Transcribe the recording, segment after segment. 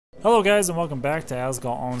Hello guys and welcome back to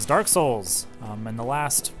Azguul Owns Dark Souls. In the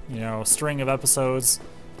last, string of episodes,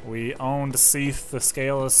 we owned Seath the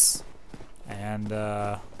Scaleless, and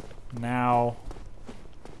now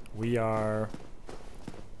we are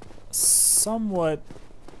somewhat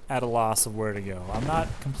at a loss of where to go. I'm not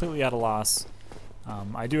completely at a loss.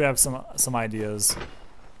 I do have some ideas.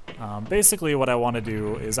 Basically what I want to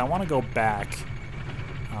do is I want to go back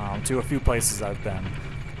to a few places I've been.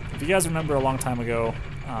 If you guys remember a long time ago,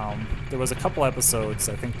 there was a couple episodes,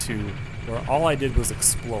 I think 2, where all I did was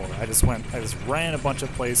explore. I just ran a bunch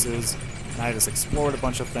of places, and I just explored a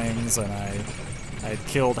bunch of things, and I had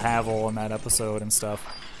killed Havel in that episode and stuff.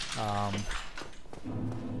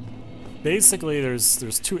 Basically,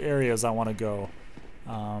 there's 2 areas I want to go.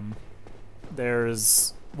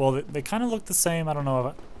 They kind of look the same. I don't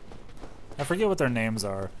know. I forget what their names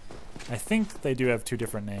are. I think they do have 2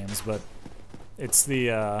 different names, but it's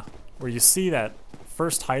the where you see that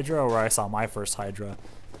first Hydra, where I saw my first Hydra,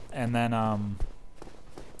 and then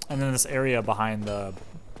this area behind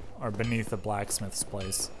or beneath the blacksmith's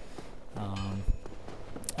place.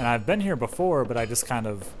 And I've been here before, but I was just kind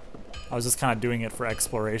of doing it for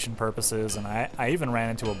exploration purposes, and I even ran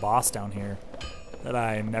into a boss down here that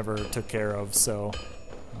I never took care of. So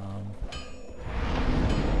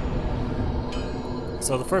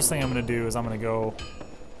the first thing I'm gonna do is I'm gonna go,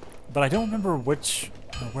 but I don't remember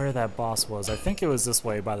where that boss was. I think it was this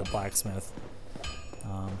way by the blacksmith.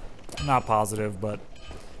 I'm not positive, but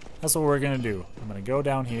that's what we're gonna do. I'm gonna go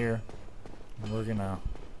down here, and we're gonna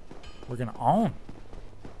own.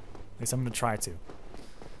 At least I'm gonna try to.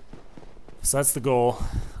 So that's the goal.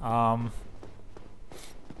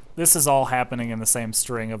 This is all happening in the same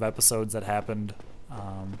string of episodes that happened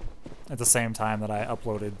at the same time that I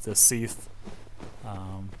uploaded the Seath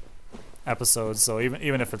episodes. So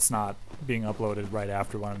even if it's not being uploaded right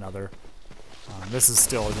after one another, this is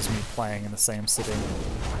still just me playing in the same sitting.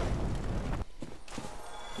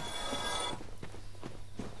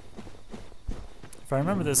 If I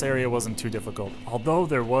remember, this area wasn't too difficult, although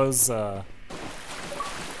there was the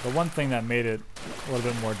one thing that made it a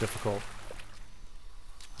little bit more difficult.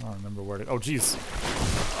 I don't remember where to. Oh, geez.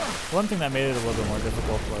 One thing that made it a little bit more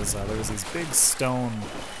difficult was there was these big stone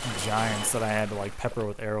giants that I had to like pepper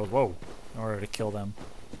with arrows. Whoa! In order to kill them.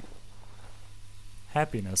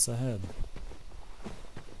 Happiness ahead.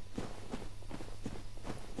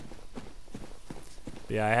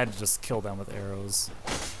 But yeah, I had to just kill them with arrows.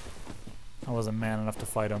 I wasn't man enough to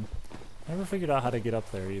fight them. Never figured out how to get up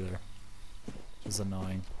there either, which is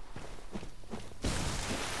annoying.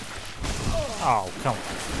 Oh, come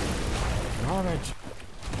on. Garbage.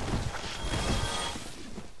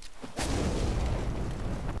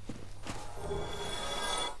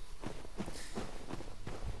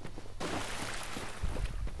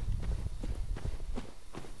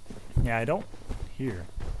 Yeah, I don't hear.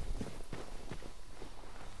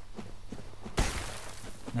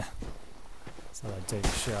 So I'd take a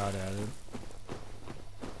shot at it.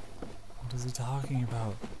 What is he talking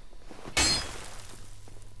about?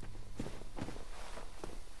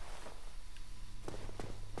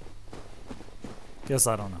 Guess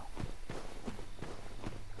I don't know.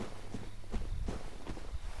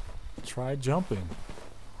 Try jumping.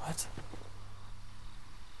 What?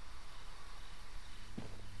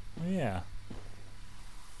 Oh yeah.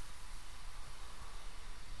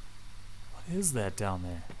 What is that down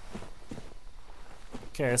there?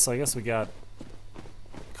 Okay, so I guess we got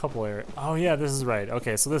a couple areas. Oh yeah, this is right.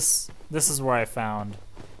 Okay, so this is where I found.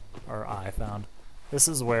 This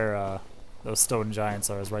is where those stone giants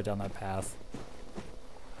are, is right down that path.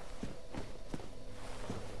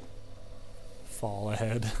 Fall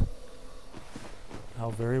ahead. How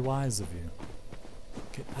very wise of you.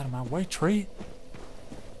 Get out of my way, tree!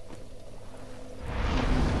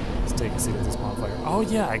 Let's take a seat at this bonfire. Oh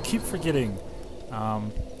yeah, I keep forgetting.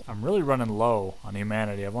 I'm really running low on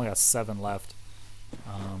humanity. I've only got 7 left.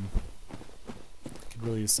 Could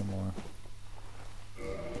really use some more.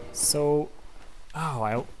 So,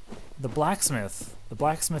 the blacksmith. The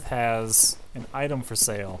blacksmith has an item for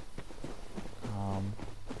sale.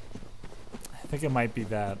 I think it might be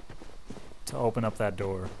that, to open up that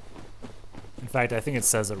door. In fact, I think it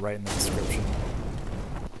says it right in the description.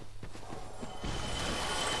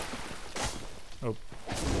 Oh.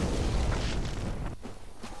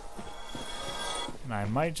 And I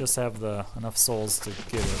might just have enough souls to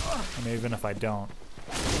get it. And even if I don't,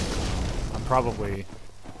 I'm probably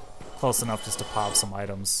close enough just to pop some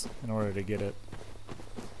items in order to get it.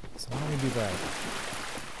 So why don't we do that?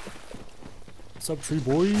 What's up, tree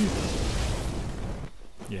boy?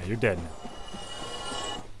 Yeah, you're dead now.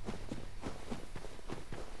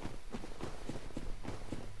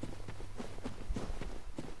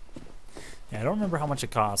 Yeah, I don't remember how much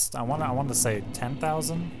it cost. I wanted to say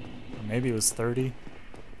 10,000, or maybe it was 30.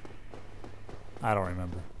 I don't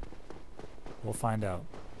remember. We'll find out.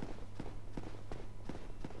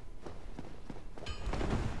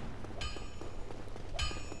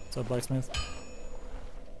 What's up, blacksmith?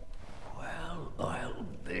 Well, I'll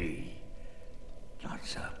be.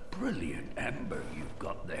 That's a brilliant ember you've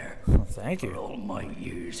got there. Thank you. For all my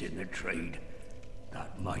years in the trade,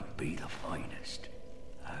 that might be the finest.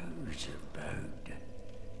 How's about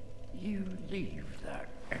you leave that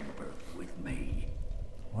ember with me?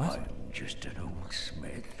 What? I'm just an old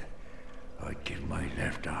smith. I'd give my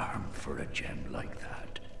left arm for a gem like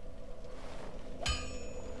that.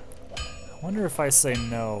 I wonder if I say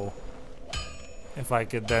no, if I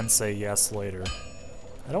could then say yes later.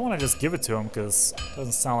 I don't want to just give it to him because it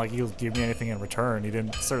doesn't sound like he'll give me anything in return. He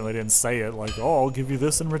certainly didn't say it like, oh, I'll give you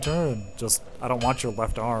this in return. Just, I don't want your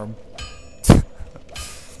left arm.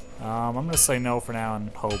 I'm going to say no for now and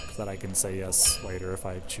hope that I can say yes later if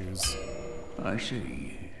I choose. I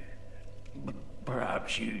see. But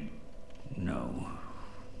perhaps you... No.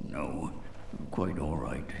 No. Quite all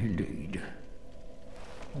right, indeed.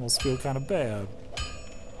 Almost feel kind of bad.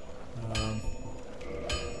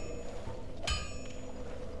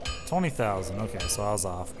 20,000. Okay, so I was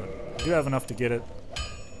off, but I do have enough to get it.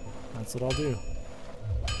 That's what I'll do.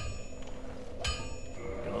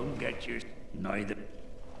 Don't get your... neither...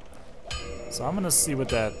 So I'm gonna see what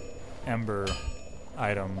that ember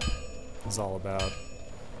item is all about.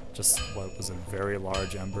 Just what was a very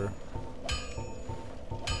large ember.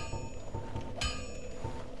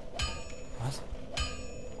 What?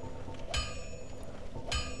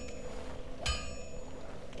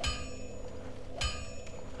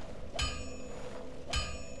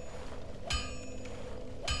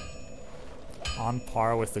 On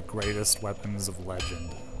par with the greatest weapons of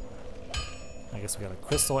legend. I guess we got a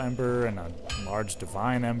crystal ember and a large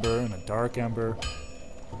divine ember and a dark ember.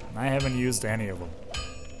 And I haven't used any of them.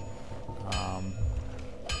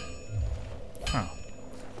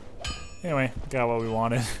 Anyway, got what we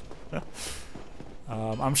wanted.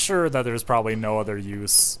 I'm sure that there's probably no other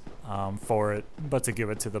use for it but to give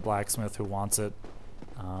it to the blacksmith who wants it.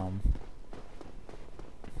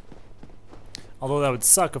 Although that would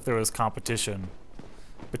suck if there was competition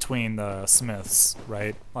between the smiths,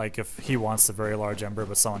 right? Like if he wants the very large ember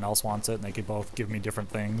but someone else wants it and they could both give me different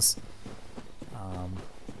things.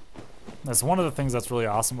 That's one of the things that's really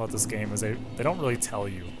awesome about this game is they don't really tell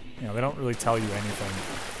you. You know, they don't really tell you anything.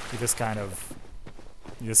 You just kind of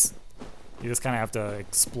have to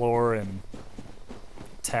explore and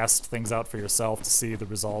test things out for yourself to see the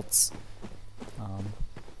results.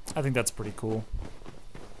 I think that's pretty cool.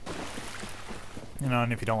 You know,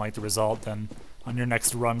 and if you don't like the result, then on your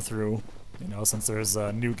next run through, you know, since there's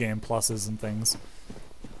new game pluses and things,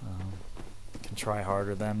 you can try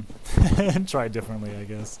harder then and try differently, I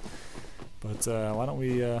guess. But why don't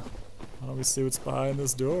we see what's behind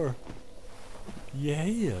this door?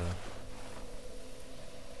 Yeah.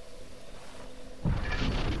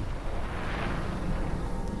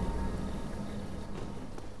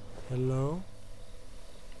 Hello?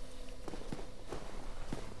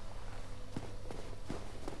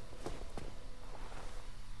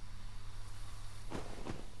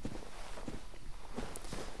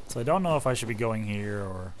 So I don't know if I should be going here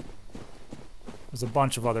or... There's a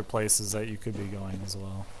bunch of other places that you could be going as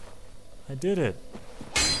well. I did it!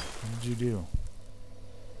 What did you do?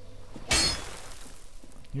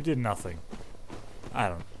 You did nothing. I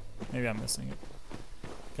don't... Maybe I'm missing it.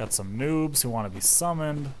 Got some noobs who want to be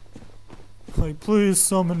summoned. Like, please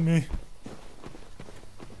summon me.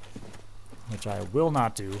 Which I will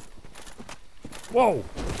not do. Whoa!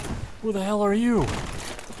 Who the hell are you?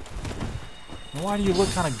 And why do you look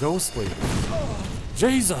kind of ghostly?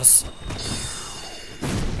 Jesus!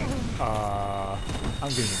 I'm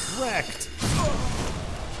getting wrecked.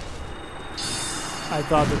 I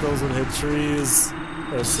thought that those would hit trees.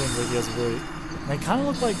 But it seems like he has really... They kind of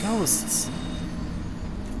look like ghosts.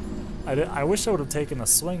 I wish I would have taken a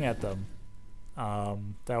swing at them.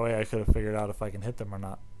 That way I could have figured out if I can hit them or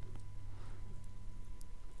not.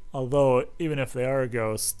 Although, even if they are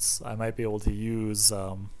ghosts, I might be able to use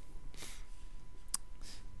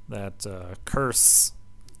that curse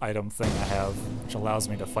item thing I have, which allows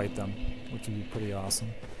me to fight them, which would be pretty awesome.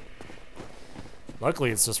 Luckily,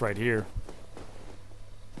 it's just right here.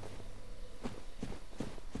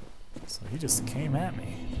 So he just came at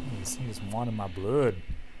me. He just wanted my blood.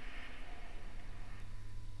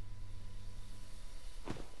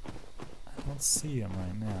 I don't see him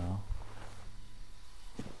right now.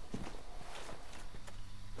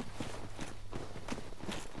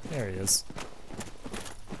 There he is.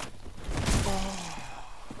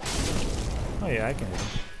 yeah, I can hit him.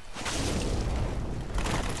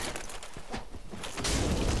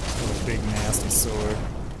 With a big nasty sword.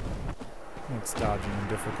 Makes dodging him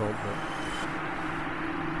difficult, but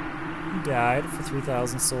he died for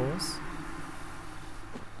 3,000 souls.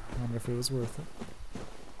 I wonder if it was worth it.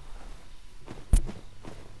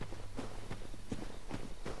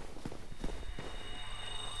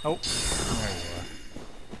 Oh, there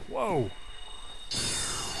you are. Whoa!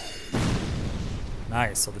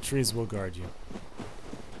 Nice, so the trees will guard you.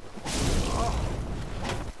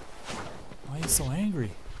 Why are you so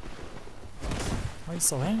angry? Why are you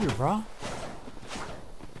so angry, brah?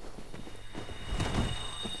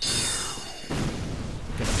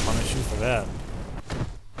 I'm gonna punish you for that.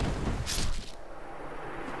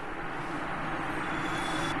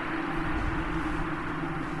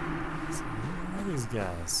 So who are these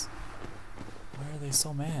guys? Why are they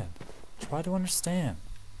so mad? Try to understand.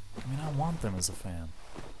 I mean, I want them as a fan.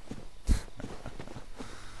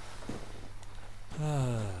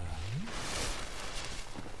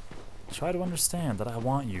 Try to understand that I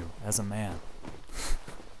want you as a man.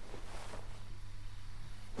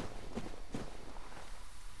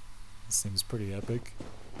 This seems pretty epic.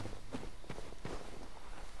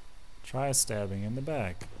 Try stabbing in the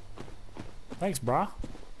back. Thanks, brah.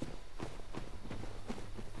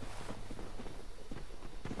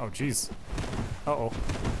 Oh, jeez. Uh-oh.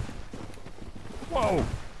 Whoa! You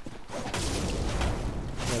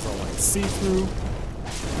guys all like see-through.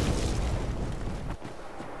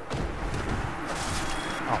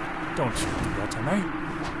 Oh, don't you do that to me.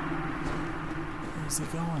 Where's he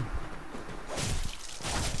going?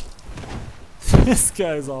 This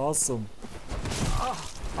guy's awesome.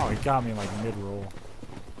 Oh, he got me like mid-roll.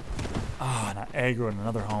 Ah, and I aggroed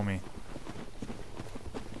another homie.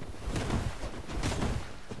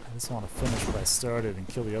 I just want to finish what I started and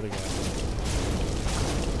kill the other guy.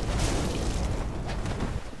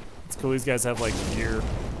 It's cool these guys have like gear. I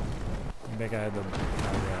think that guy had the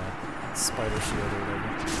spider shield or whatever.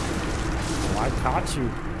 Oh, I caught you.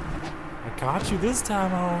 I caught you this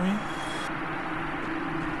time, homie.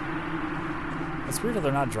 It's weird that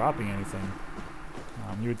they're not dropping anything.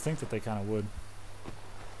 You would think that they kind of would.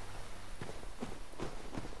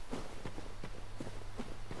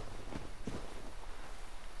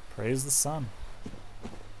 Praise the sun.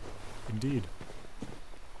 Indeed.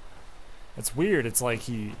 It's weird. It's like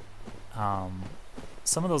he...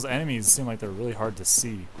 some of those enemies seem like they're really hard to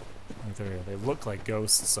see. Like they look like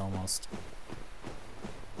ghosts almost.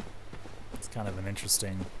 It's kind of an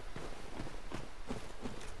interesting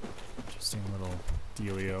little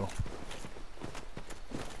dealio.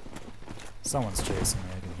 Someone's chasing me.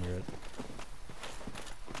 I can hear it.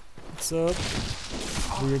 What's up?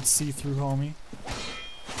 Weird see-through homie.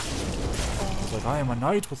 It's like, I am a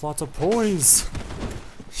knight with lots of poise.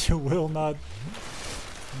 You will not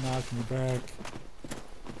knock me back.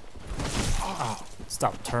 Oh,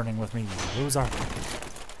 stop turning with me, you loser.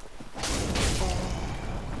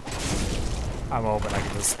 I'm hoping I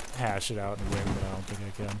can just hash it out and win, but I don't think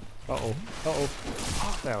I can. Uh-oh. Uh-oh.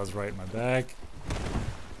 That was right in my back.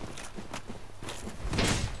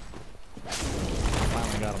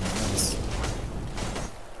 Finally got him on this.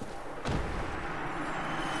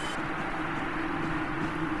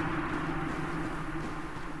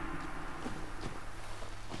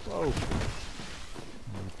 Whoa.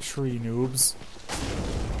 Tree noobs.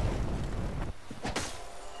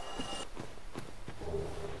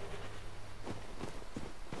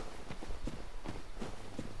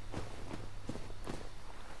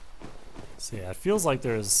 So yeah, it feels like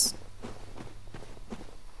there's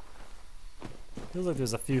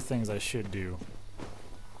a few things I should do.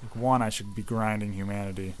 Like one, I should be grinding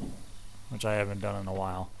humanity, which I haven't done in a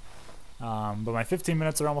while. But my 15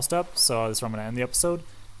 minutes are almost up, so this is where I'm going to end the episode.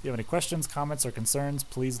 If you have any questions, comments, or concerns,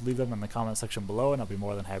 please leave them in the comment section below, and I'll be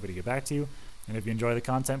more than happy to get back to you. And if you enjoy the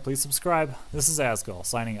content, please subscribe. This is Azguul,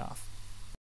 signing off.